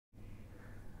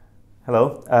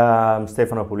Hello, I'm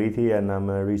Stefano Puliti and I'm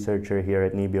a researcher here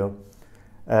at NIBIO.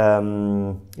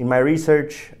 In my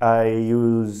research, I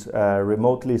use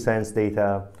remotely sensed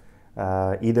data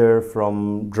either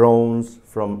from drones,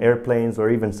 from airplanes, or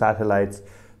even satellites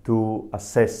to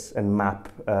assess and map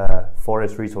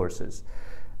forest resources.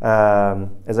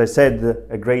 As I said,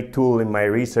 a great tool in my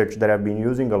research that I've been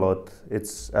using a lot,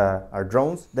 it's our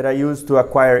drones that I use to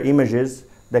acquire images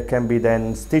that can be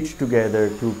then stitched together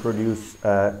to produce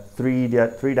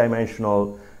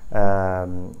three-dimensional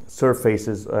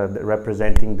surfaces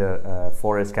representing the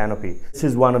forest canopy. This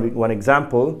is one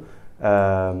example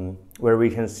where we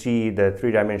can see the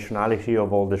three-dimensionality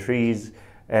of all the trees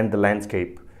and the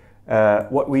landscape.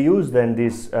 What we use then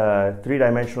this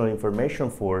three-dimensional information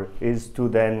for is to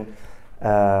then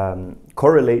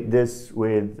correlate this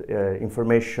with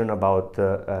information about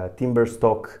timber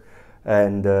stock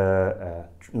and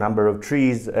number of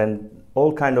trees and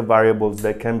all kind of variables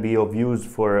that can be of use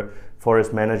for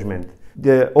forest management.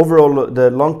 The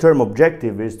long-term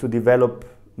objective is to develop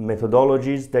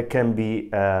methodologies that can be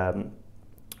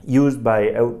used by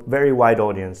a very wide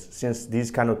audience, since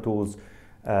these kind of tools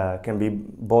can be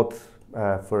bought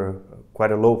for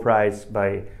quite a low price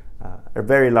by a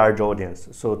very large audience.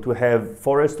 So to have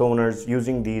forest owners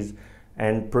using these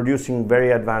and producing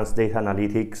very advanced data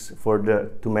analytics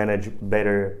to manage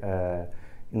better,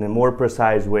 in a more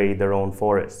precise way, their own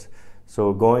forests.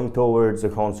 So going towards the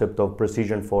concept of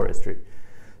precision forestry.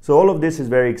 So all of this is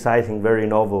very exciting, very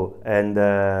novel, and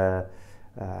I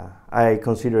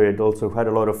consider it also quite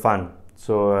a lot of fun.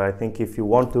 So I think if you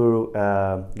want to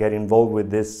get involved with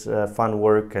this fun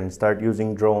work and start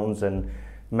using drones and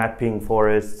mapping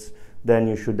forests, then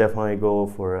you should definitely go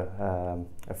for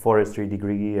a forestry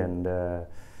degree, and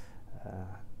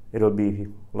it'll be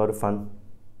a lot of fun.